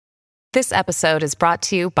This episode is brought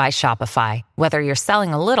to you by Shopify. Whether you're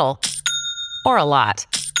selling a little or a lot,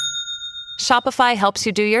 Shopify helps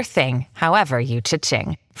you do your thing, however you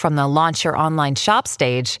cha-ching. From the launch your online shop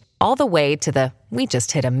stage, all the way to the we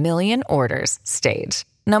just hit 1 million orders stage.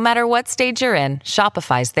 No matter what stage you're in,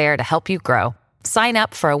 Shopify's there to help you grow. Sign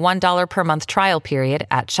up for a $1 per month trial period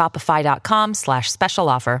at shopify.com/special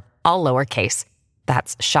offer, all lowercase.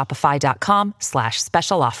 That's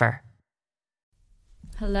shopify.com/special offer.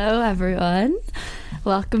 Hello everyone,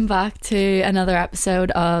 welcome back to another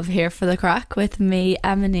episode of Here for the Crack with me,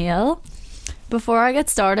 Emma Neal. Before I get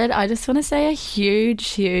started, I just want to say a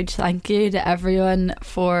huge thank you to everyone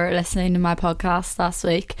for listening to my podcast last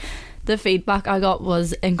week. The feedback I got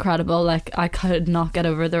was incredible. Like, I could not get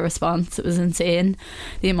over the response. It was insane,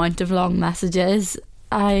 the amount of long messages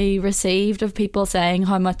I received of people saying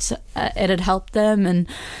how much it had helped them and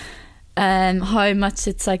how much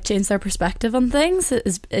it's like changed their perspective on things.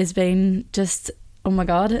 Is been just, oh my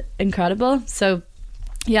god, incredible. So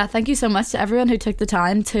yeah, thank you so much to everyone who took the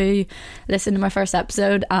time to listen to my first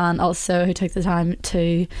episode and also who took the time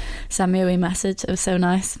to send me a wee message. It was so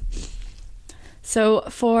nice. So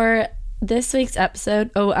for this week's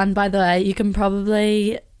episode, oh, and by the way, you can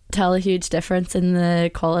probably tell a huge difference in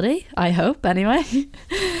the quality, I hope anyway.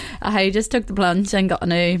 I just took the plunge and got a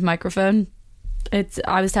new microphone.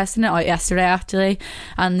 I was testing it out yesterday actually,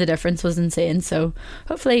 and the difference was insane, so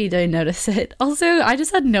hopefully you don't notice it. Also, I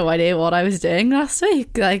just had no idea what I was doing last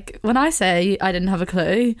week. Like, when I say I didn't have a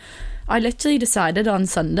clue, I literally decided on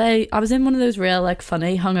Sunday. I was in one of those real like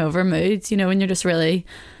funny hungover moods, you know, when you're just really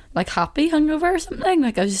like happy hungover or something.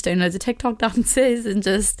 Like, I was just doing loads of TikTok dances and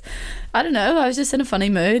just, I don't know, I was just in a funny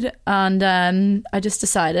mood, and I just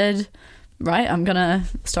decided, right, I'm gonna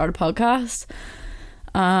start a podcast,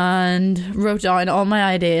 and wrote down all my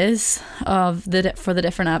ideas for the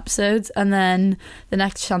different episodes. And then the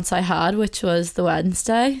next chance I had, which was the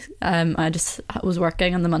Wednesday, I just was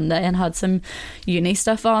working on the Monday and had some uni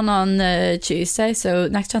stuff on the Tuesday, so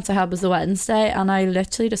next chance I had was the Wednesday, and I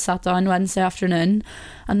literally just sat down Wednesday afternoon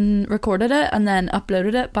and recorded it and then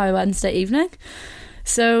uploaded it by Wednesday evening.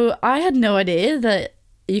 So I had no idea that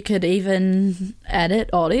you could even edit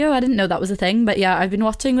audio. I didn't know that was a thing. But yeah, I've been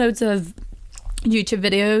watching loads of YouTube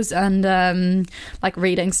videos and like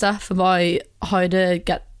reading stuff about how to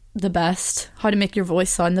get the best, how to make your voice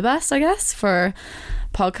sound the best, I guess, for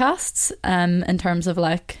podcasts, in terms of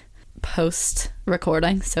like post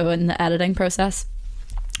recording, so in the editing process.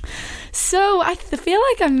 So I feel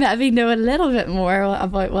like I maybe know a little bit more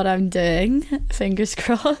about what I'm doing, fingers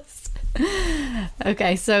crossed.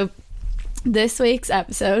 Okay, so this week's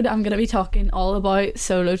episode I'm going to be talking all about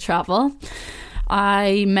solo travel.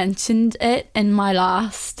 I mentioned it in my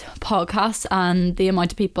last podcast, and the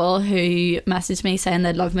amount of people who messaged me saying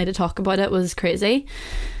they'd love me to talk about it was crazy.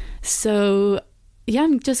 So yeah,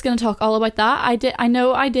 I'm just going to talk all about that. I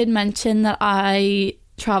know I did mention that I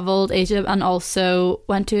travelled Asia and also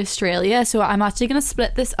went to Australia, so I'm actually going to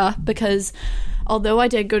split this up, because although I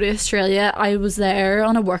did go to Australia, I was there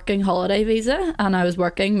on a working holiday visa and I was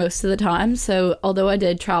working most of the time. So although I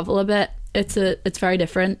did travel a bit, it's very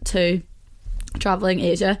different to traveling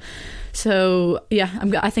Asia. So yeah,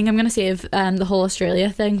 I think I'm going to save the whole Australia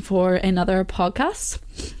thing for another podcast.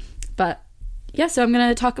 But yeah, so I'm going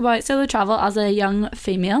to talk about solo travel as a young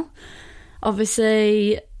female.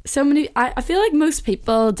 Obviously, I feel like most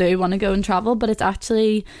people do want to go and travel, but it's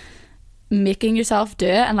actually making yourself do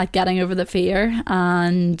it and like getting over the fear.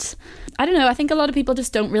 And I don't know, I think a lot of people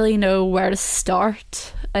just don't really know where to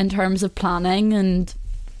start in terms of planning and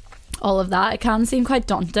all of that. It can seem quite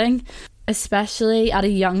daunting, especially at a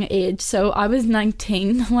young age. So I was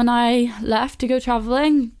 19 when I left to go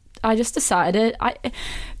travelling. I just decided, I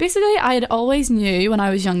had always knew when I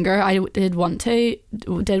was younger I did want to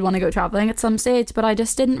go travelling at some stage, but I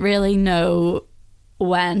just didn't really know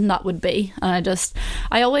when that would be. And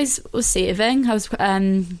I always was saving. I was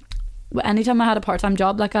anytime I had a part-time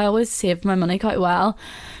job, like, I always saved my money quite well,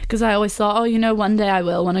 because I always thought, oh, you know, one day I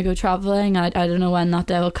will want to go travelling. I don't know when that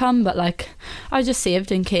day will come, but like, I just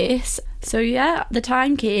saved in case. So yeah, the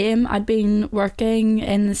time came. I'd been working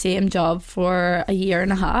in the same job for 1.5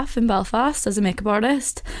 years in Belfast as a makeup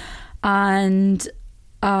artist, and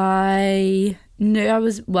I knew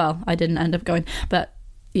I didn't end up going, but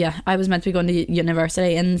yeah, I was meant to be going to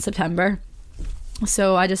university in September.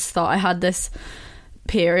 So I just thought I had this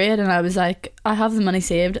period and I was like, I have the money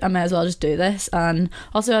saved, I may as well just do this. And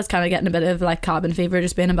also I was kind of getting a bit of like cabin fever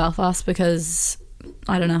just being in Belfast, because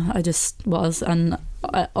I don't know, I just was, and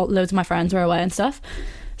loads of my friends were away and stuff.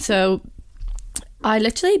 So I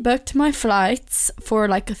literally booked my flights for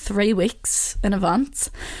like 3 weeks in advance,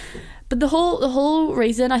 But the whole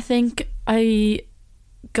reason I think I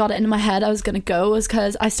got it into my head I was going to go was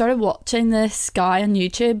because I started watching this guy on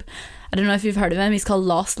YouTube. I don't know if you've heard of him. He's called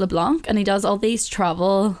Lost LeBlanc, and he does all these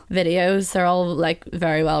travel videos. They're all like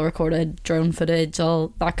very well recorded, drone footage,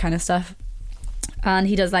 all that kind of stuff. And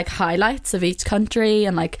he does like highlights of each country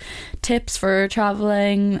and like tips for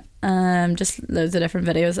traveling, just loads of different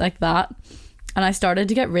videos like that. And I started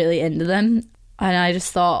to get really into them, and I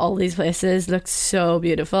just thought all these places looked so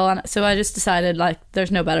beautiful, and so I just decided like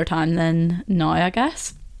there's no better time than now, I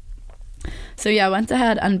guess. So yeah, I went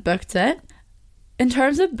ahead and booked it. In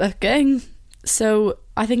terms of booking, so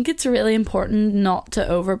I think it's really important not to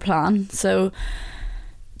overplan. So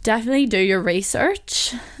definitely do your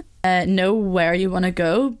research, know where you want to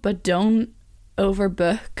go, but don't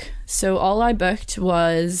overbook. So all I booked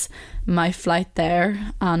was my flight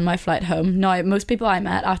there and my flight home. Now, most people I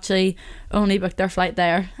met actually only booked their flight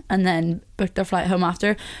there and then booked their flight home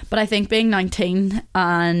after. But I think being 19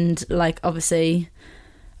 and like obviously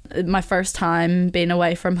my first time being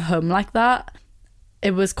away from home like that,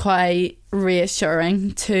 it was quite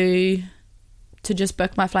reassuring to just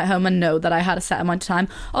book my flight home and know that I had a set amount of time.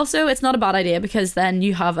 Also, it's not a bad idea because then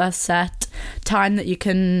you have a set time that you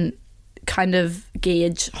can kind of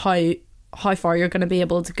gauge how far you're going to be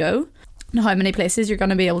able to go and how many places you're going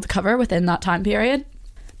to be able to cover within that time period.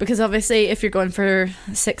 Because obviously if you're going for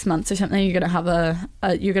 6 months or something, you're going to have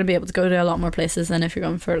you're going to be able to go to a lot more places than if you're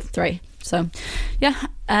going for 3. So yeah,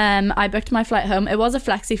 I booked my flight home. It was a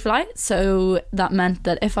flexi flight, so that meant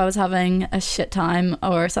that if I was having a shit time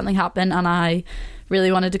or something happened and I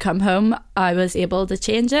really wanted to come home, I was able to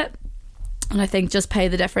change it, and I think just pay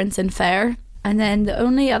the difference in fare. And then the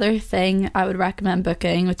only other thing I would recommend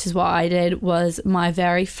booking, which is what I did, was my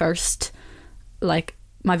very first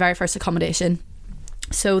accommodation,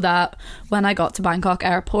 so that when I got to Bangkok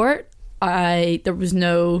airport, there was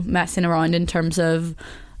no messing around in terms of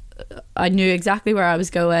I knew exactly where I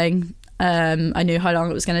was going. I knew how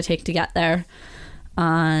long it was going to take to get there,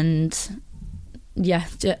 and yeah,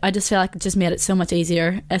 I just feel like it just made it so much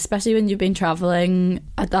easier, especially when you've been traveling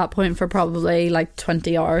at that point for probably like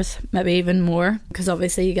 20 hours, maybe even more, because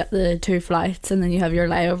obviously you get the 2 flights and then you have your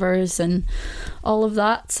layovers and all of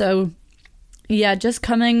that. So yeah, just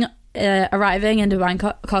arriving into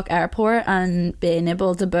Bangkok airport and being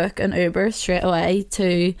able to book an Uber straight away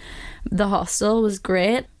to the hostel was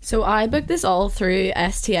great. So I booked this all through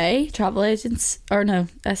STA travel agents, or no,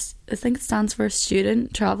 I think it stands for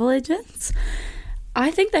Student Travel Agents. I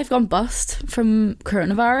think they've gone bust from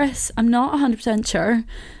coronavirus. I'm not 100% sure,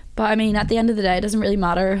 but I mean, at the end of the day, it doesn't really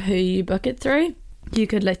matter who you book it through. You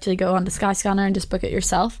could literally go onto Skyscanner and just book it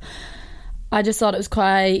yourself. I just thought it was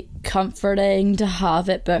quite comforting to have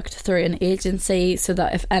it booked through an agency so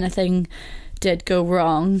that if anything did go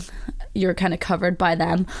wrong, you're kind of covered by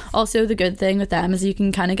them. Also, the good thing with them is you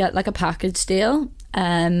can kind of get like a package deal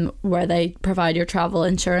where they provide your travel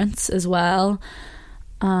insurance as well.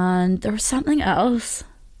 And there was something else,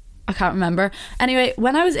 I can't remember. Anyway,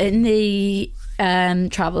 when I was in the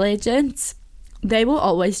travel agents, they will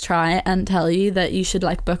always try and tell you that you should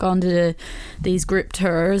like book onto these group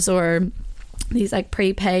tours or these like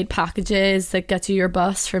prepaid packages that get you your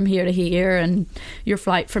bus from here to here and your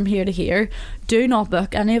flight from here to here. Do not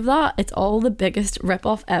book any of that. It's all the biggest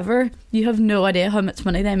rip-off ever. You have no idea how much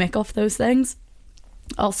money they make off those things.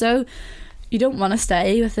 Also, you don't want to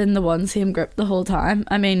stay within the one same group the whole time.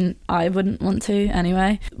 I mean, I wouldn't want to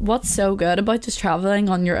anyway. What's so good about just travelling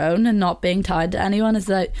on your own and not being tied to anyone is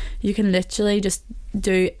that you can literally just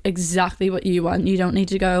do exactly what you want. You don't need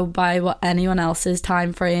to go by what anyone else's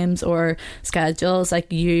time frames or schedules.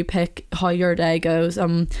 Like, you pick how your day goes.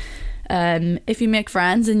 If you make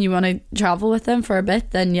friends and you want to travel with them for a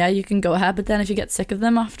bit, then yeah, you can go ahead. But then if you get sick of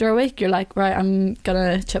them after a week, you're like, right, I'm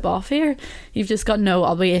gonna chip off here. You've just got no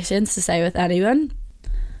obligations to stay with anyone.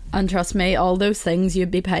 And trust me, all those things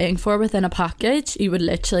you'd be paying for within a package, you would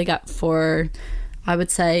literally get for, I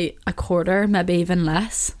would say, a quarter, maybe even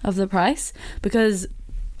less of the price, because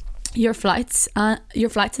your flights and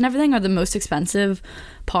everything are the most expensive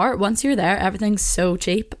part. Once you're there, everything's so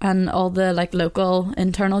cheap, and all the like local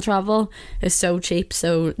internal travel is so cheap.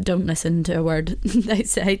 So don't listen to a word they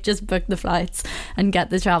say. Just book the flights and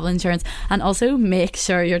get the travel insurance, and also make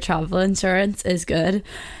sure your travel insurance is good.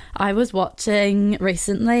 I was watching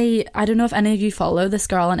recently, I don't know if any of you follow this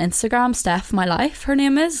girl on Instagram, Steph My Life her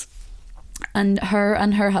name is, and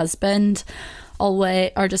her husband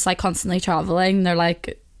always are just like constantly traveling. They're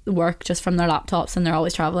like work just from their laptops and they're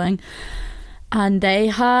always traveling, and they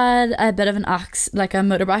had a bit of a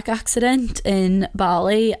motorbike accident in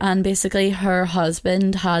Bali, and basically her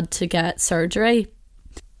husband had to get surgery,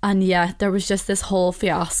 And yeah, there was just this whole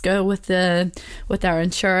fiasco with their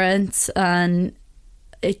insurance, and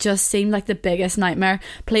it just seemed like the biggest nightmare.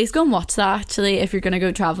 Please go and watch that actually if you're going to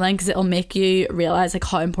go travelling, because it'll make you realise like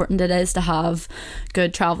how important it is to have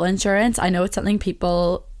good travel insurance. I know it's something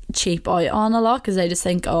people cheap out on a lot because they just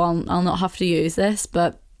think, oh, I'll not have to use this,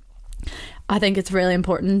 but I think it's really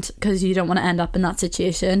important because you don't want to end up in that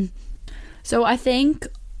situation. So I think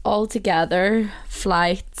altogether,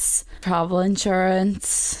 flights, travel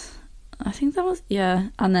insurance, I think that was, yeah,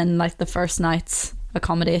 and then like the first night's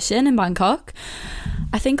accommodation in Bangkok,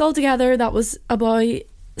 I think altogether that was about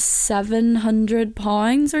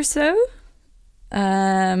 £700 or so.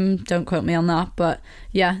 Don't quote me on that, but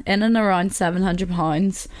yeah, in and around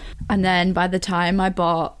 £700. And then by the time I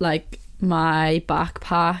bought like my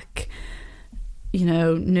backpack, you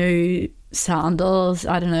know, new sandals,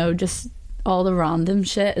 I don't know, just all the random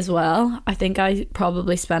shit as well, I think I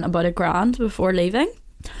probably spent about £1,000 before leaving.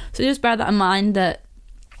 So just bear that in mind, that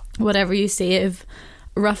whatever you save,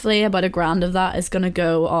 roughly about £1,000 of that is going to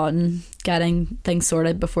go on getting things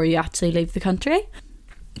sorted before you actually leave the country.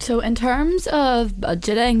 So in terms of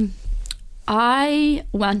budgeting, I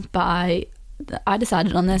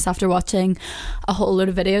decided on this after watching a whole load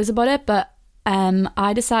of videos about it, but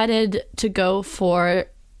I decided to go for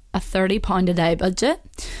a £30 a day budget,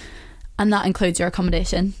 and that includes your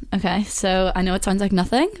accommodation. Okay, so I know it sounds like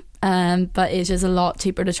nothing, but it is a lot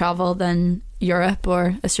cheaper to travel than Europe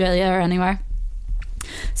or Australia or anywhere.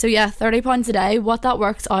 So yeah, £30 a day. What that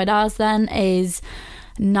works out as then is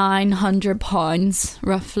 £900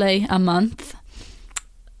 roughly a month.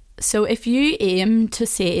 So if you aim to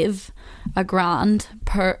save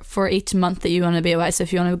 £1,000 for each month that you want to be away, so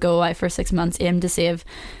if you want to go away for 6 months, aim to save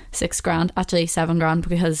 £6,000, actually £7,000,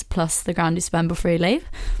 because plus the grand you spend before you leave,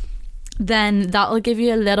 then that'll give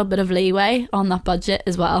you a little bit of leeway on that budget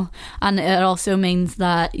as well. And it also means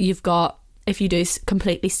that you've got, if you do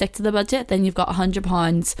completely stick to the budget, then you've got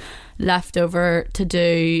 £100 left over to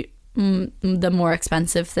do the more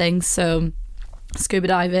expensive things. So scuba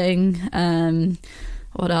diving,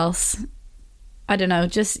 what else? I don't know,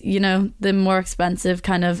 just, you know, the more expensive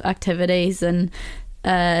kind of activities and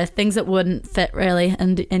things that wouldn't fit really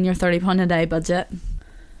in your £30 a day budget.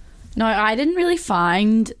 Now, I didn't really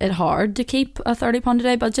find it hard to keep a £30 a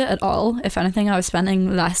day budget at all. If anything, I was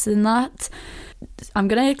spending less than that. I'm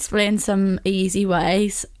going to explain some easy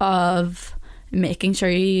ways of making sure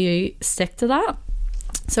you stick to that.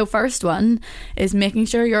 So first one is making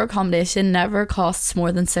sure your accommodation never costs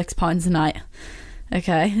more than £6 a night.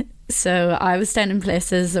 Okay, so I was staying in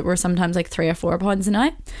places that were sometimes like £3 or £4 a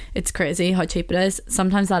night. It's crazy how cheap it is.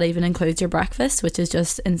 Sometimes that even includes your breakfast, which is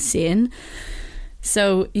just insane.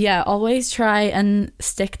 So yeah, always try and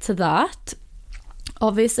stick to that.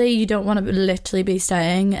 Obviously, you don't want to literally be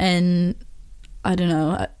staying in, I don't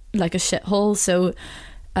know, like a shithole. So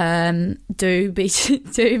do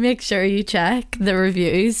make sure you check the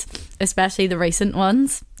reviews, especially the recent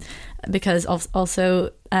ones, because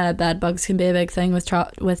also bed bugs can be a big thing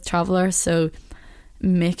with travellers. So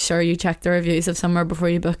make sure you check the reviews of somewhere before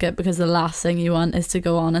you book it, because the last thing you want is to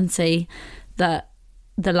go on and see that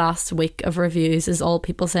the last week of reviews is all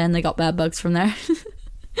people saying they got bed bugs from there.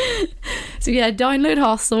 So yeah, download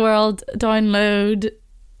Hostelworld, download,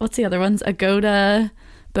 what's the other ones, Agoda,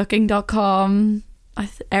 Booking.com,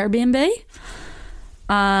 Airbnb,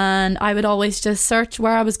 and I would always just search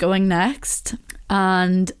where I was going next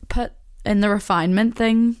and put in the refinement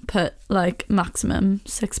thing, put like maximum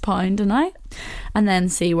 £6 a night, and then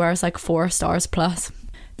see where it's like 4 stars plus.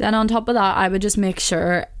 Then on top of that, I would just make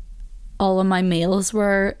sure all of my meals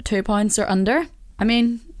were £2 or under. I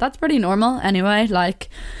mean, that's pretty normal anyway. Like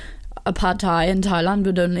a pad thai in Thailand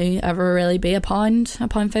would only ever really be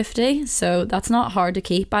 £1.50. So that's not hard to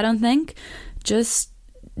keep, I don't think. Just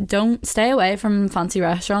don't stay away from fancy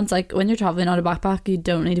restaurants. Like when you're traveling on a backpack, you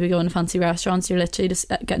don't need to be going to fancy restaurants. You're literally just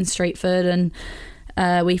getting street food and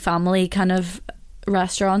wee family kind of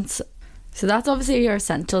restaurants. So that's obviously your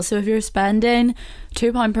essential. So if you're spending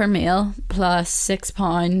 £2 per meal plus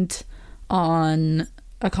 £6 on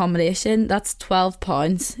accommodation, that's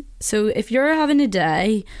 £12. So if you're having a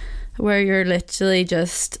day where you're literally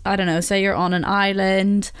just, I don't know, say you're on an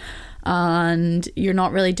island and you're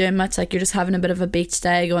not really doing much, like you're just having a bit of a beach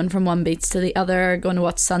day, going from one beach to the other, going to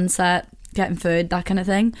watch sunset, getting food, that kind of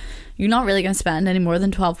thing, you're not really going to spend any more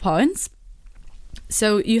than £12.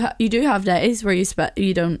 So you do have days where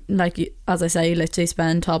you don't, like, as I say, you literally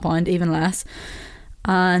spend £12, even less,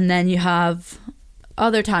 and then you have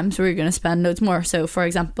other times where you're going to spend loads more. So for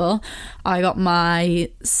example, I got my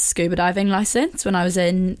scuba diving license when I was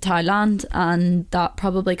in Thailand, and that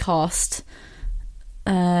probably cost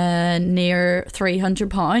near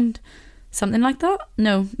 £300, something like that.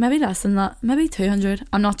 No, maybe less than that, maybe 200.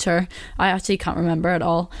 I'm not sure. I actually can't remember at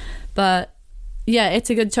all. But yeah, it's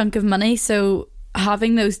a good chunk of money. So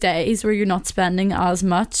having those days where you're not spending as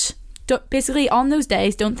much, basically on those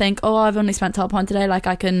days, don't think, oh, I've only spent £12 today, like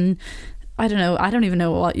I don't even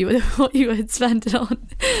know what you would spend it on.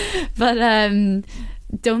 But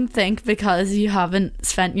don't think because you haven't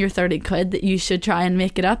spent your 30 quid that you should try and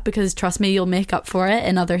make it up, because trust me, you'll make up for it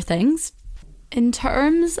in other things. In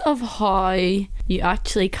terms of how you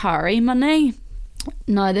actually carry money,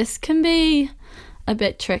 now this can be a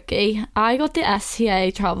bit tricky. I got the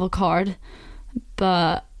SCA travel card,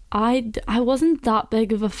 but I wasn't that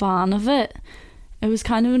big of a fan of it. It was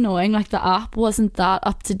kind of annoying, like the app wasn't that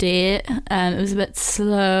up to date, and it was a bit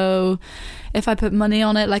slow. If I put money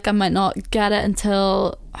on it, like I might not get it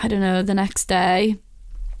until, I don't know, the next day.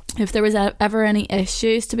 If there was ever any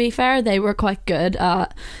issues, to be fair, they were quite good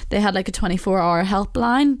at, they had like a 24-hour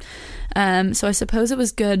helpline, so I suppose it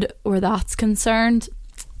was good where that's concerned.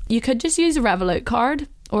 You could just use a Revolut card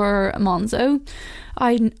or a Monzo.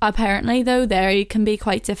 Apparently though, they can be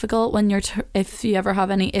quite difficult when if you ever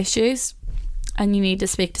have any issues and you need to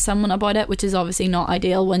speak to someone about it, which is obviously not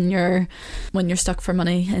ideal when you're stuck for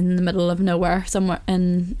money in the middle of nowhere somewhere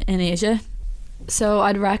in Asia. So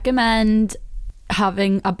I'd recommend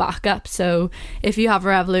having a backup. So if you have a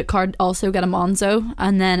Revolut card, also get a Monzo,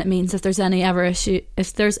 and then it means if there's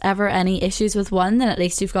ever any issues with one, then at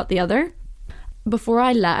least you've got the other. Before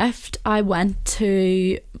I left, I went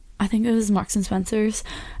to, I think it was Marks and Spencer's,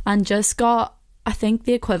 and just got, I think,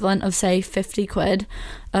 the equivalent of say 50 quid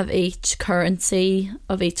of each currency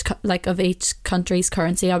of each country's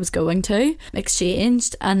currency I was going to,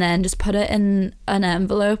 exchanged, and then just put it in an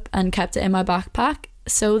envelope and kept it in my backpack,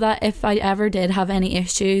 so that if I ever did have any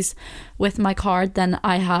issues with my card, then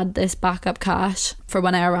I had this backup cash for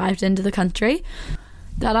when I arrived into the country.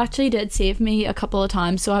 That actually did save me a couple of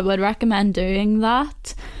times, so I would recommend doing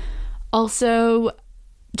that. Also,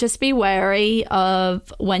 just be wary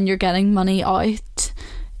of when you're getting money out.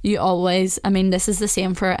 You always, I mean, this is the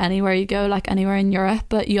same for anywhere you go, like anywhere in Europe,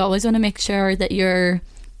 but you always want to make sure that you're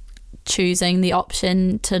choosing the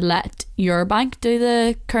option to let your bank do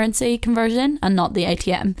the currency conversion and not the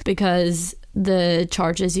ATM, because the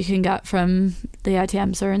charges you can get from the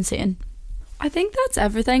ATMs are insane. I think that's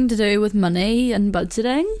everything to do with money and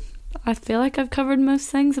budgeting. I feel like I've covered most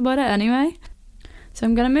things about it anyway. So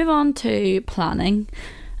I'm going to move on to planning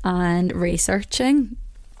and researching.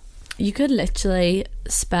 You could literally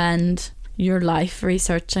spend your life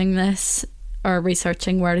researching this, or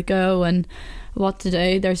researching where to go and what to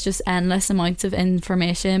do. There's just endless amounts of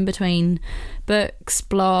information between books,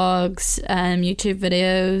 blogs, YouTube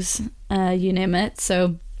videos, you name it.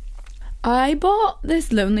 So I bought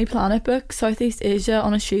this Lonely Planet book, Southeast Asia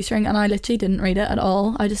on a shoestring, and I literally didn't read it at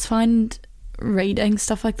all. I just find reading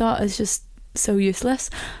stuff like that is just so useless.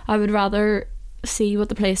 I would rather see what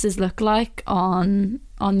the places look like on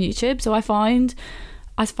YouTube. So I found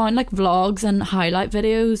like vlogs and highlight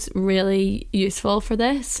videos really useful for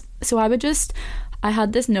this. So I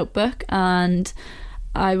had this notebook and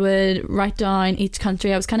I would write down each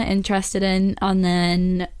country I was kind of interested in, and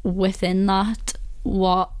then within that,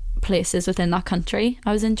 what places within that country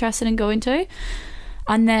I was interested in going to.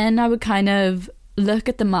 And then I would kind of look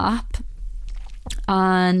at the map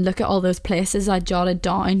and look at all those places I jotted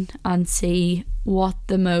down and see what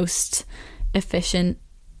the most efficient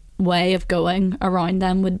way of going around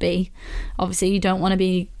them would be. Obviously you don't want to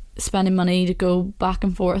be spending money to go back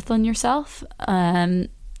and forth on yourself, and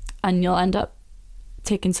you'll end up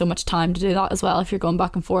taking so much time to do that as well if you're going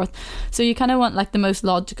back and forth. So you kind of want like the most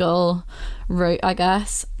logical route, I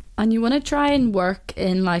guess, and you want to try and work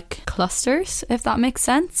in like clusters, if that makes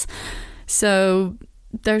sense. So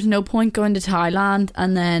there's no point going to Thailand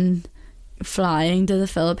and then flying to the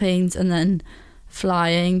Philippines and then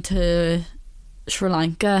flying to Sri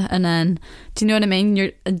Lanka, and then, do you know what I mean?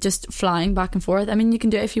 You're just flying back and forth. I mean, you can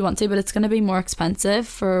do it if you want to, but it's going to be more expensive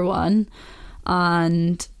for one,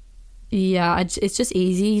 and yeah, it's just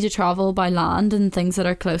easy to travel by land and things that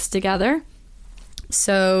are close together.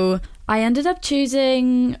 So I ended up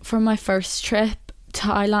choosing for my first trip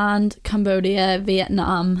Thailand, Cambodia,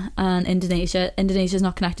 Vietnam and Indonesia. Indonesia's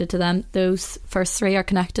not connected to them. Those first three are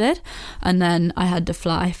connected, and then I had to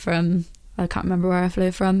fly from, I can't remember where I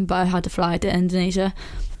flew from, but I had to fly to Indonesia.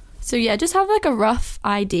 So yeah, just have like a rough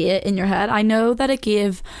idea in your head. I know that it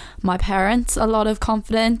gave my parents a lot of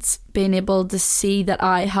confidence, being able to see that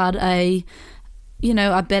I had a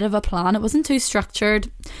bit of a plan. It wasn't too structured.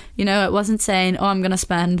 It wasn't saying, oh, I'm going to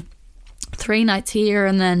spend 3 nights here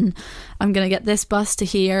and then I'm going to get this bus to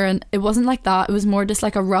here. And it wasn't like that. It was more just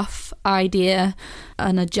like a rough idea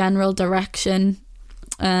and a general direction,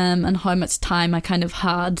 and how much time I kind of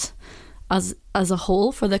had as a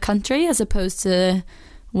whole for the country as opposed to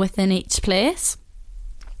within each place.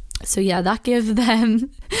 So yeah, that gave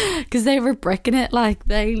them, because they were bricking it, like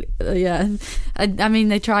I mean,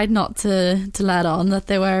 they tried not to let on that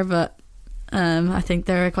they were, but I think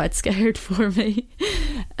they were quite scared for me,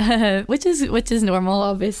 which is normal,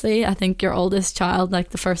 obviously. I think your oldest child,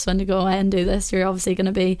 like the first one to go away and do this, you're obviously going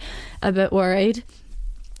to be a bit worried.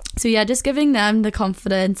 So yeah, just giving them the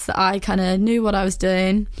confidence that I kind of knew what I was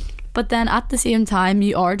doing. But then at the same time,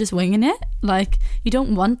 you are just winging it. Like, you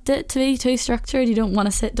don't want it to be too structured. You don't want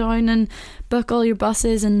to sit down and book all your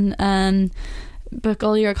buses and book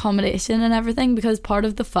all your accommodation and everything, because part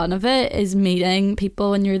of the fun of it is meeting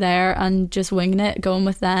people when you're there and just winging it, going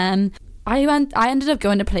with them. I ended up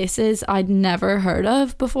going to places I'd never heard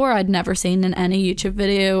of before. I'd never seen in any YouTube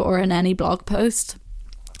video or in any blog post.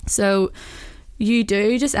 So you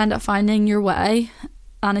do just end up finding your way.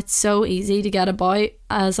 And it's so easy to get about.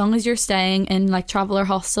 As long as you're staying in like traveller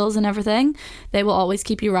hostels and everything, they will always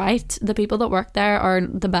keep you right. The people that work there are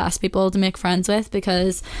the best people to make friends with,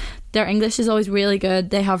 because their English is always really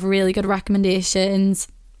good. They have really good recommendations.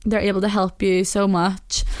 They're able to help you so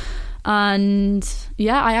much. And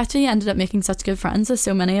yeah, I actually ended up making such good friends with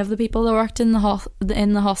so many of the people that worked in the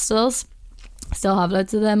hostels. Still have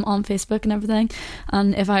loads of them on Facebook and everything.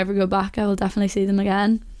 And if I ever go back, I will definitely see them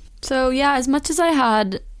again. So yeah, as much as I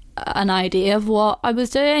had an idea of what I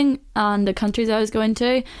was doing and the countries I was going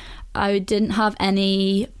to, I didn't have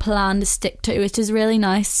any plan to stick to, which is really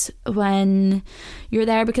nice when you're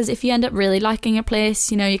there, because if you end up really liking a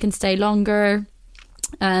place, you know, you can stay longer.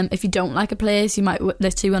 If you don't like a place, you might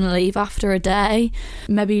literally want to leave after a day.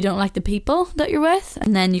 Maybe you don't like the people that you're with,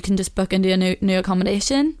 and then you can just book into a new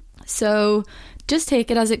accommodation. So just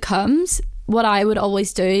take it as it comes. What I would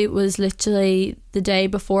always do was literally the day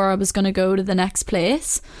before I was going to go to the next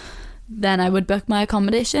place, then I would book my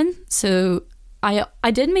accommodation. So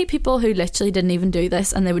I did meet people who literally didn't even do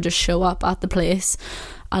this, and they would just show up at the place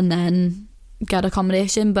and then get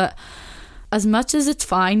accommodation. But as much as it's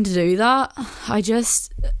fine to do that, I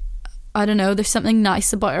don't know, there's something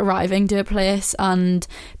nice about arriving to a place and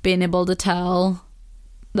being able to tell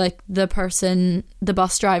like the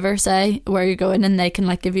bus driver, say, where you're going, and they can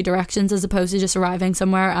like give you directions, as opposed to just arriving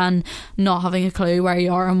somewhere and not having a clue where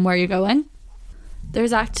you are and where you're going.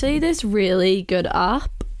 There's actually this really good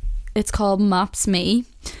app. It's called Maps.me,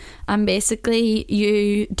 and basically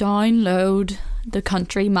you download the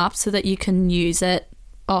country map so that you can use it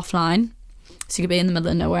offline. So you could be in the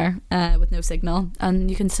middle of nowhere with no signal, and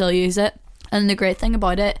you can still use it. And the great thing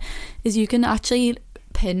about it is you can actually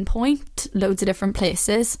pinpoint loads of different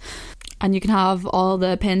places, and you can have all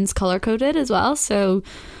the pins color coded as well. So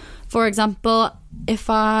for example, if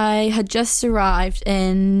I had just arrived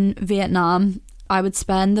in Vietnam, I would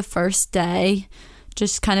spend the first day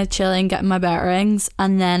just kind of chilling, getting my bearings,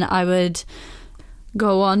 and then I would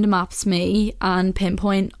go on to Maps.me and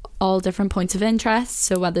pinpoint all different points of interest.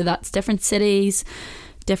 So whether that's different cities,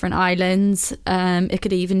 different islands, it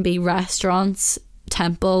could even be restaurants,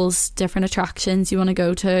 temples, different attractions you want to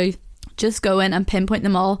go to. Just go in and pinpoint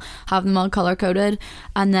them all, have them all color coded,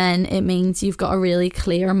 and then it means you've got a really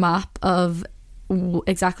clear map of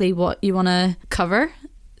exactly what you want to cover.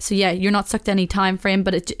 So yeah, you're not stuck to any time frame,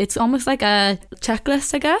 but it's almost like a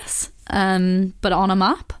checklist, I guess, but on a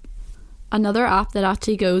map. Another app that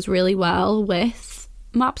actually goes really well with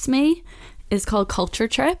Maps.me is called Culture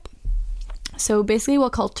Trip. So basically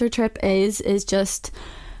what Culture Trip is just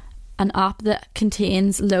an app that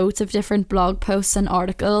contains loads of different blog posts and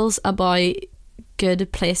articles about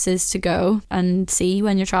good places to go and see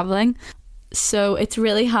when you're traveling. So it's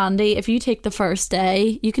really handy if you take the first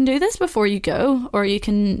day. You can do this before you go, or you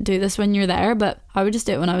can do this when you're there, but I would just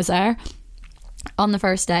do it when I was there. On the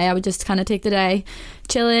first day, I would just kind of take the day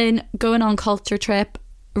chilling, going on Culture Trip,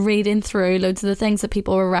 reading through loads of the things that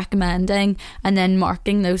people were recommending, and then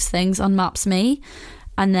marking those things on Maps.me.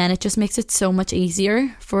 And then it just makes it so much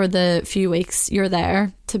easier for the few weeks you're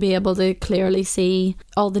there to be able to clearly see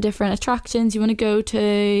all the different attractions you want to go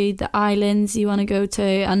to, the islands you want to go to,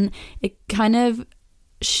 and it kind of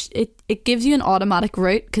it gives you an automatic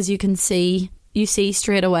route, because you see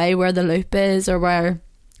straight away where the loop is, or where,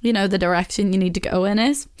 you know, the direction you need to go in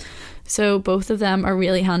is. So both of them are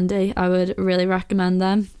really handy. I would really recommend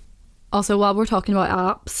them. Also, while we're talking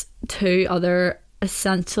about apps, two other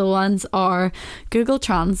essential ones are Google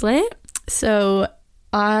Translate. So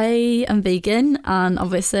I am vegan, and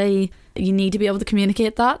obviously you need to be able to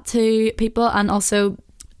communicate that to people, and also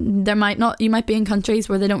you might be in countries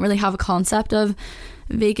where they don't really have a concept of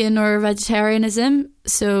vegan or vegetarianism,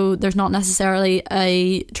 so there's not necessarily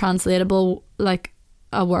a translatable, like,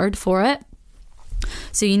 a word for it.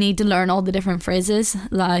 So you need to learn all the different phrases,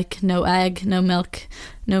 like no egg, no milk,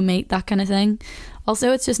 no meat, that kind of thing.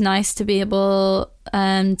 Also, it's just nice to be able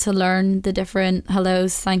to learn the different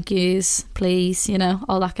hellos, thank yous, please, you know,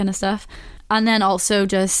 all that kind of stuff. And then also,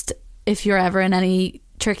 just if you're ever in any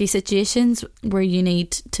tricky situations where you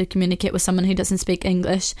need to communicate with someone who doesn't speak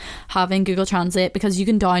English, having Google Translate, because you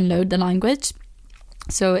can download the language.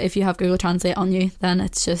 So if you have Google Translate on you, then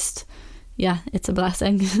it's just, yeah, it's a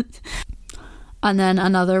blessing. And then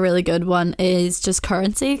another really good one is just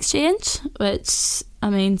currency exchange, which, I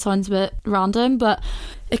mean, sounds a bit random, but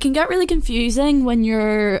it can get really confusing when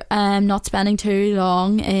you're not spending too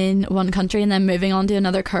long in one country and then moving on to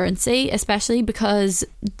another currency, especially because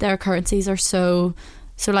their currencies are so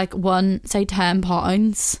like say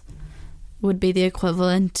 £10 would be the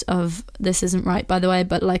equivalent of, this isn't right by the way,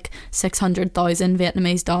 but like 600,000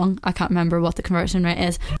 Vietnamese dong. I can't remember what the conversion rate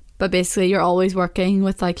is, but basically you're always working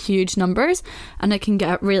with like huge numbers, and it can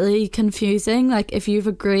get really confusing. Like if you've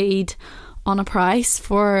agreed on a price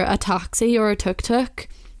for a taxi or a tuk-tuk,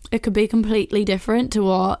 it could be completely different to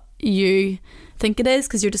what you think it is,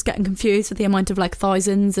 because you're just getting confused with the amount of like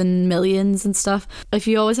thousands and millions and stuff. If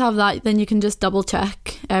you always have that, then you can just double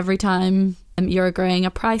check every time you're agreeing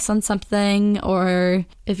a price on something, or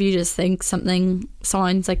if you just think something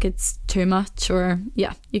sounds like it's too much, or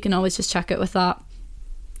yeah, you can always just check it with that.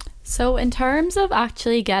 So in terms of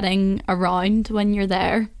actually getting around when you're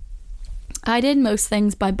there, I did most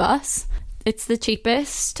things by bus. It's the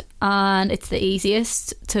cheapest and it's the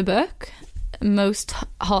easiest to book. Most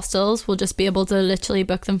hostels will just be able to literally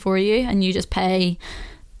book them for you, and you just pay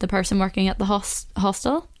the person working at the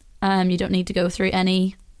hostel. You don't need to go through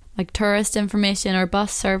any like tourist information or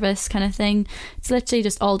bus service kind of thing. It's literally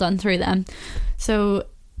just all done through them. So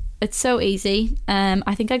it's so easy.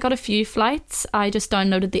 I think I got a few flights. I just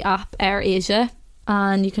downloaded the app AirAsia,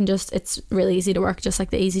 and you can just, it's really easy to work, just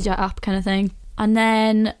like the EasyJet app kind of thing. And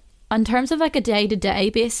then in terms of like a day-to-day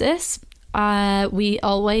basis, we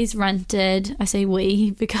always rented, I say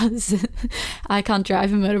we because I can't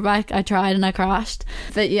drive a motorbike. I tried and I crashed.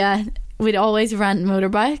 But yeah, we'd always rent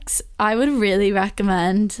motorbikes. I would really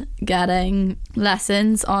recommend getting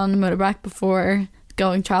lessons on a motorbike before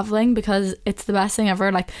going travelling, because it's the best thing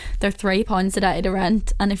ever. Like, they're £3 a day to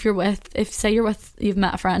rent, and if you've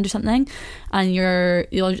met a friend or something and you're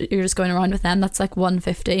just going around with them, that's like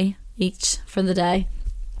 £150 each for the day.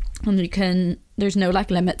 And there's no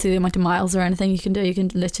like limit to the amount of miles or anything you can do. You can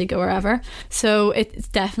literally go wherever. So it's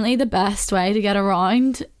definitely the best way to get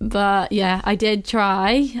around. But yeah, I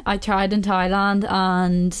tried in Thailand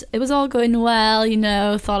and it was all going well, you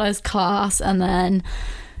know, thought I was class, and then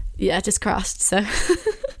yeah, it just crashed. So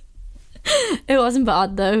it wasn't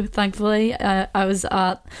bad though, thankfully. I was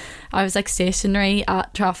like stationary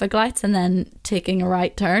at traffic lights and then taking a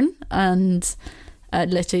right turn, and I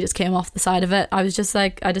literally just came off the side of it. I just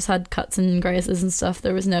had cuts and grazes and stuff.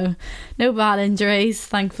 There was no bad injuries,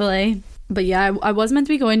 thankfully. But yeah, I was meant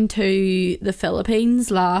to be going to the Philippines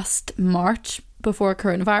last March before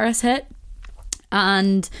coronavirus hit,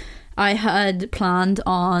 and I had planned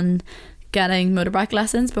on getting motorbike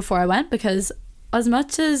lessons before I went, because as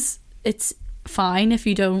much as it's fine if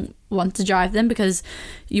you don't want to drive them, because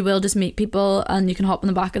you will just meet people and you can hop on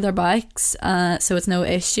the back of their bikes, so it's no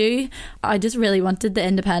issue. I just really wanted the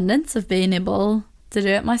independence of being able to do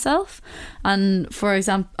it myself. And for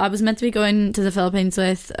example, I was meant to be going to the Philippines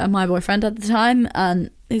with my boyfriend at the time, and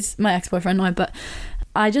he's my ex-boyfriend now, but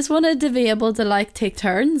I just wanted to be able to like take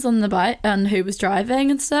turns on the bike and who was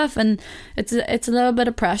driving and stuff, and it's a little bit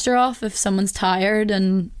of pressure off if someone's tired.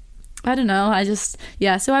 And I don't know,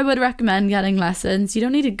 so I would recommend getting lessons. You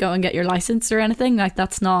don't need to go and get your license or anything, like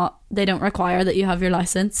they don't require that you have your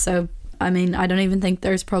license. So I mean, I don't even think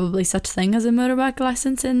there's probably such thing as a motorbike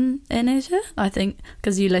license in Asia, I think,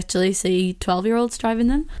 because you literally see 12-year-olds driving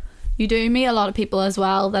them. You do meet a lot of people as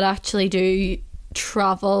well that actually do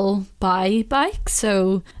travel by bike.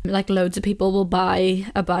 So like loads of people will buy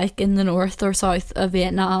a bike in the north or south of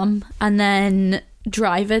Vietnam and then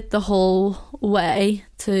drive it the whole way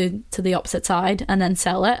to the opposite side and then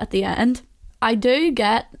sell it at the end. I do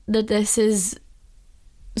get that this is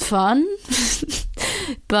fun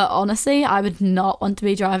but honestly I would not want to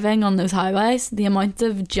be driving on those highways. The amount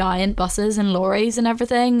of giant buses and lorries and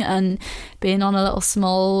everything, and being on a little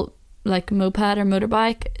small like moped or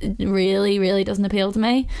motorbike really, really doesn't appeal to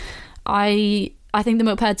me. I think the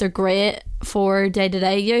mopeds are great for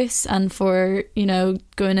day-to-day use and for, you know,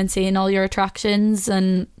 going and seeing all your attractions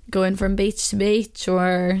and going from beach to beach,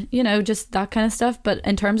 or, you know, just that kind of stuff. But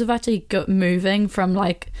in terms of actually moving from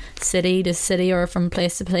like city to city or from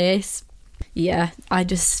place to place, yeah, I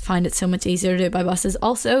just find it so much easier to do it by buses.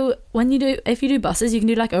 Also, if you do buses, you can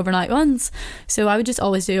do like overnight ones. So I would just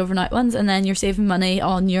always do overnight ones, and then you're saving money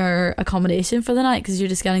on your accommodation for the night because you're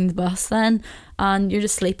just getting the bus then, and you're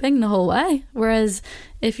just sleeping the whole way. Whereas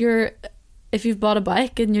if you've bought a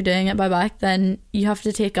bike and you're doing it by bike, then you have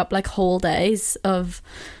to take up like whole days of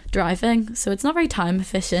driving, so it's not very time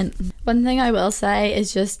efficient. One thing I will say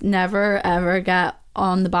is just never ever get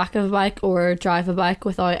on the back of a bike or drive a bike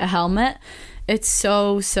without a helmet. It's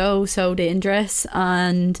so dangerous,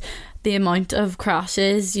 and the amount of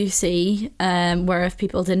crashes you see where if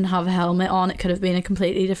people didn't have a helmet on, it could have been a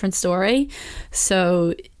completely different story.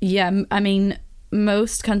 So yeah, I mean,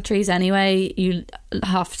 most countries anyway, you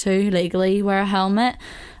have to legally wear a helmet,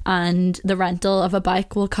 and the rental of a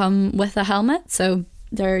bike will come with a helmet, so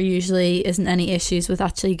there usually isn't any issues with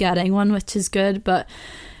actually getting one, which is good. But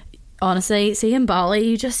honestly, see, in Bali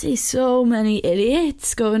you just see so many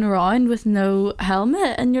idiots going around with no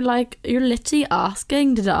helmet, and you're literally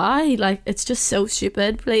asking to die. Like, it's just so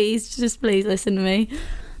stupid. Please listen to me.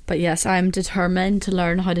 But yes, I'm determined to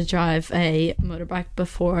learn how to drive a motorbike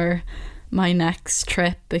before my next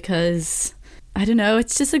trip, because I don't know,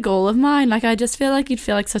 it's just a goal of mine. Like, I just feel like you'd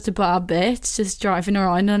feel like such a bad bitch just driving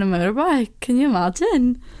around on a motorbike. Can you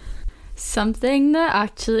imagine? Something that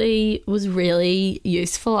actually was really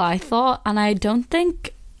useful, I thought, and I don't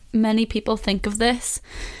think many people think of this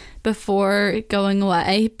before going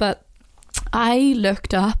away, but I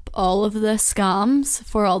looked up all of the scams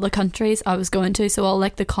for all the countries I was going to, so all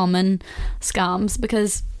like the common scams,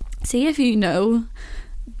 because see if you know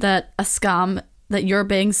that that you're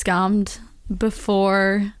being scammed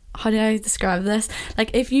before, how do I describe this?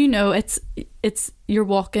 Like, if you know it's you're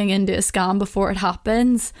walking into a scam before it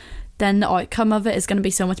happens, then the outcome of it is going to be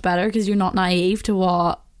so much better because you're not naive to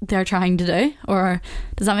what they're trying to do. Or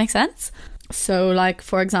does that make sense? So like,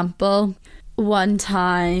 for example, one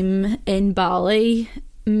time in Bali,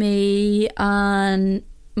 me and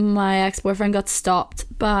my ex-boyfriend got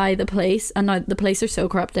stopped by the police, and now the police are so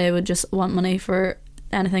corrupt, they would just want money for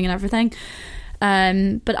anything and everything.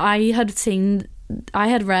 But I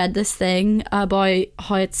had read this thing about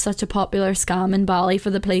how it's such a popular scam in Bali for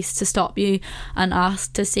the police to stop you and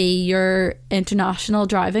ask to see your international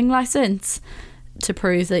driving license to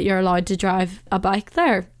prove that you're allowed to drive a bike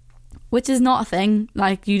there, which is not a thing.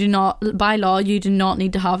 Like, you do not, by law, you do not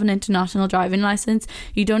need to have an international driving license.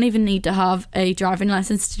 You don't even need to have a driving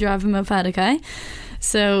license to drive a moped, okay?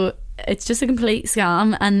 So it's just a complete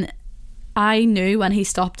scam, and I knew when he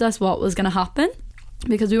stopped us what was going to happen,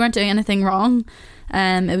 because we weren't doing anything wrong.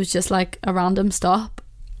 It was just like a random stop.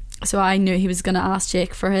 So I knew he was going to ask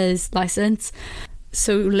Jake for his license.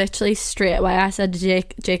 So literally straight away I said to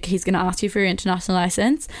Jake, he's going to ask you for your international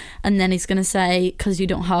license, and then he's going to say, because you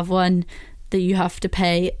don't have one, that you have to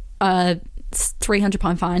pay a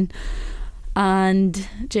 £300 fine. And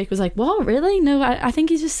Jake was like, what, really? No, I think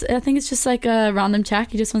it's just like a random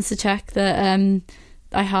check. He just wants to check that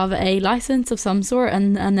I have a license of some sort,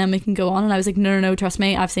 and then we can go on. And I was like, no, trust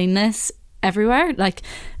me, I've seen this everywhere. Like,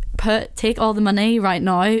 take all the money right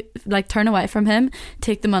now, like, turn away from him,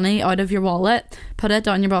 take the money out of your wallet, put it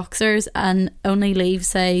down your boxers, and only leave,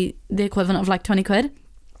 say, the equivalent of like 20 quid,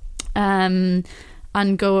 and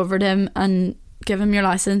go over to him and give him your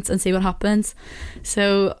license and see what happens.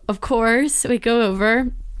 So of course we go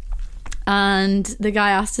over, and the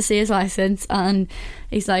guy asked to see his license, and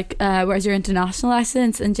he's like, where's your international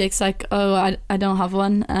license? And Jake's like, oh, I don't have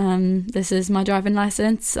one, this is my driving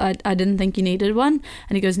license, I didn't think you needed one.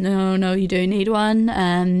 And he goes, no, you do need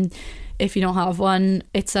one. If you don't have one,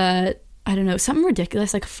 it's I don't know, something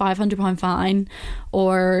ridiculous, like a £500 fine,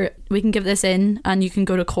 or we can give this in and you can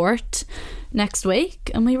go to court next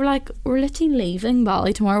week. And we were like, we're literally leaving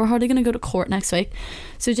Bali tomorrow, we're hardly going to go to court next week.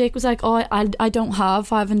 So Jake was like, oh, I don't have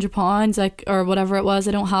 £500, like, or whatever it was,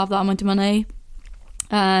 I don't have that amount of money.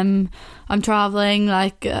 I'm traveling,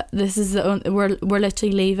 like, this is we're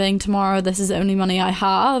literally leaving tomorrow, this is the only money I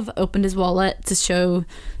have. Opened his wallet to show,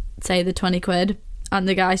 say, the 20 quid, and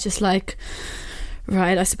the guy's just like,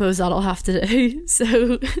 right, I suppose that'll have to do.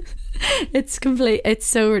 So it's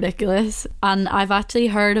so ridiculous. And I've actually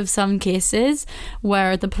heard of some cases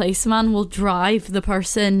where the policeman will drive the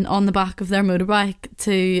person on the back of their motorbike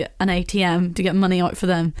to an ATM to get money out for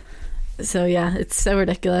them. So yeah, it's so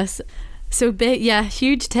ridiculous. So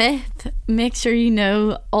huge tip, make sure you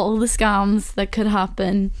know all the scams that could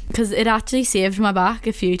happen, because it actually saved my back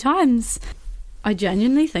a few times. I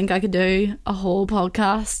genuinely think I could do a whole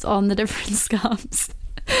podcast on the different scams.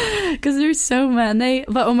 because there's so many.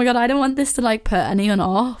 But oh my god, I don't want this to like put anyone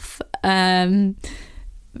off,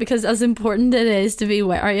 because as important it is to be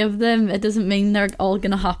wary of them, it doesn't mean they're all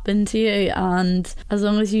gonna happen to you, and as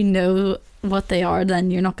long as you know what they are, then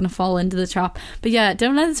you're not gonna fall into the trap. But yeah,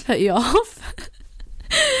 don't let this put you off.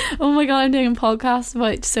 Oh my god, I'm doing a podcast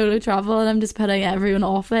about solo travel and I'm just putting everyone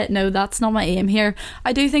off it. No, that's not my aim here.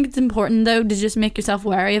 I do think it's important though to just make yourself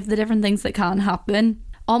wary of the different things that can happen,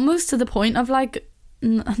 almost to the point of like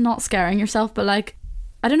not scaring yourself, but like,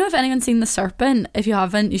 I don't know if anyone's seen The Serpent. If you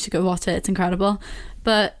haven't, you should go watch it, it's incredible.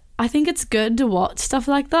 But I think it's good to watch stuff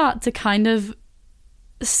like that to kind of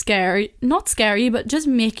not scare you, but just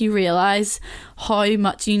make you realise how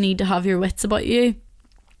much you need to have your wits about you.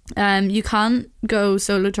 You can't go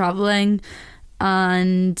solo travelling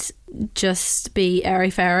and just be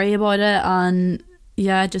airy-fairy about it and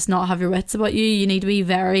yeah, just not have your wits about you. You need to be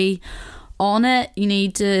very on it. You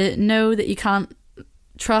need to know that you can't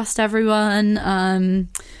trust everyone.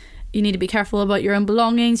 You need to be careful about your own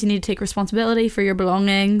belongings. You need to take responsibility for your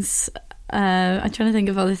belongings. I'm trying to think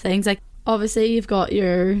of other things. Like, obviously you've got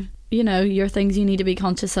your things you need to be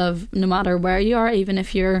conscious of no matter where you are, even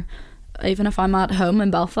if I'm at home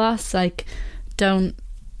in Belfast. Like, don't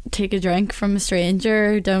take a drink from a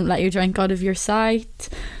stranger, don't let your drink out of your sight,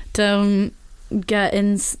 don't get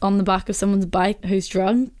in on the back of someone's bike who's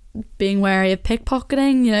drunk, being wary of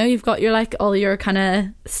pickpocketing. You've got your like all your kind of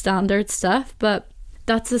standard stuff, but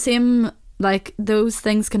that's the same, like those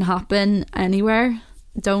things can happen anywhere.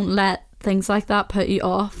 Don't let things like that put you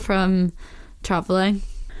off from travelling.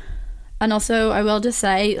 And also, I will just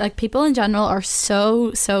say, like, people in general are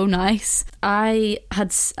so nice. I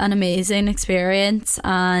had an amazing experience,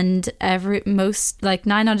 and most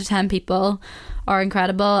 9 out of 10 people are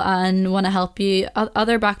incredible and want to help you.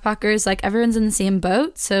 Other backpackers, like, everyone's in the same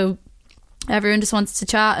boat, so everyone just wants to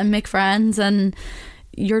chat and make friends, and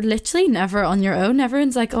you're literally never on your own.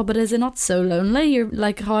 Everyone's like, oh, but is it not so lonely? You're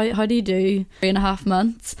like, how do you do 3.5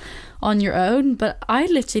 months on your own? But I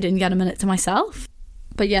literally didn't get a minute to myself.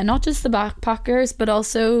 But yeah, not just the backpackers, but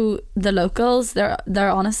also the locals. They're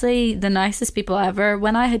honestly the nicest people ever.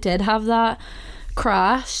 When I did have that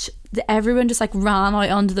crash, everyone just like ran out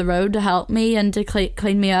onto the road to help me and to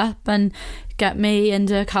clean me up and get me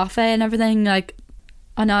into a cafe and everything. Like,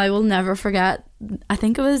 and I will never forget, I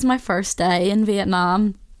think it was my first day in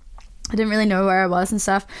Vietnam. I didn't really know where I was and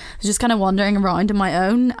stuff. I was just kind of wandering around on my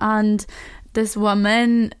own, and this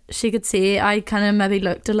woman, she could see I kind of maybe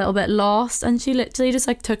looked a little bit lost, and she literally just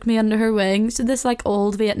like took me under her wing. So this like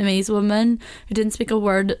old Vietnamese woman who didn't speak a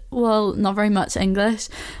word, well, not very much English,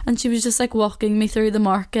 and she was just like walking me through the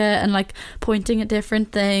market and like pointing at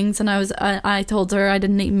different things, and I told her I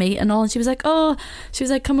didn't eat meat and all, and she was like,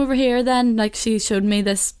 come over here then. Like, she showed me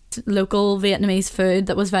this local Vietnamese food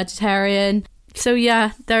that was vegetarian. So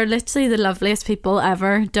yeah, they're literally the loveliest people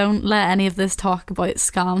ever. Don't let any of this talk about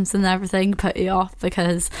scams and everything put you off,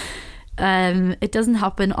 because it doesn't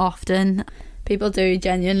happen often. People do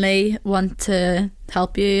genuinely want to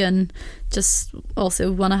help you and just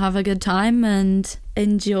also want to have a good time and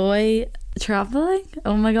enjoy travelling.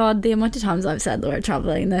 Oh my god, the amount of times I've said the word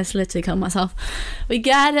travelling, this literally killed myself. We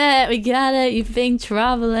get it, you've been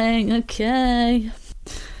travelling,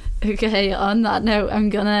 Okay, on that note,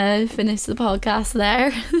 I'm gonna finish the podcast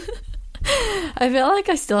there. I feel like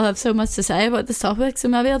I still have so much to say about this topic, so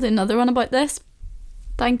maybe I'll do another one about this.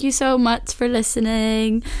 Thank you so much for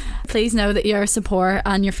listening. Please know that your support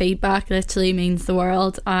and your feedback literally means the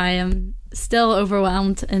world. I am still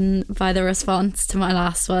overwhelmed by the response to my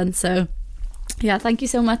last one, so yeah, thank you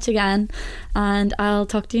so much again, and I'll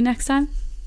talk to you next time.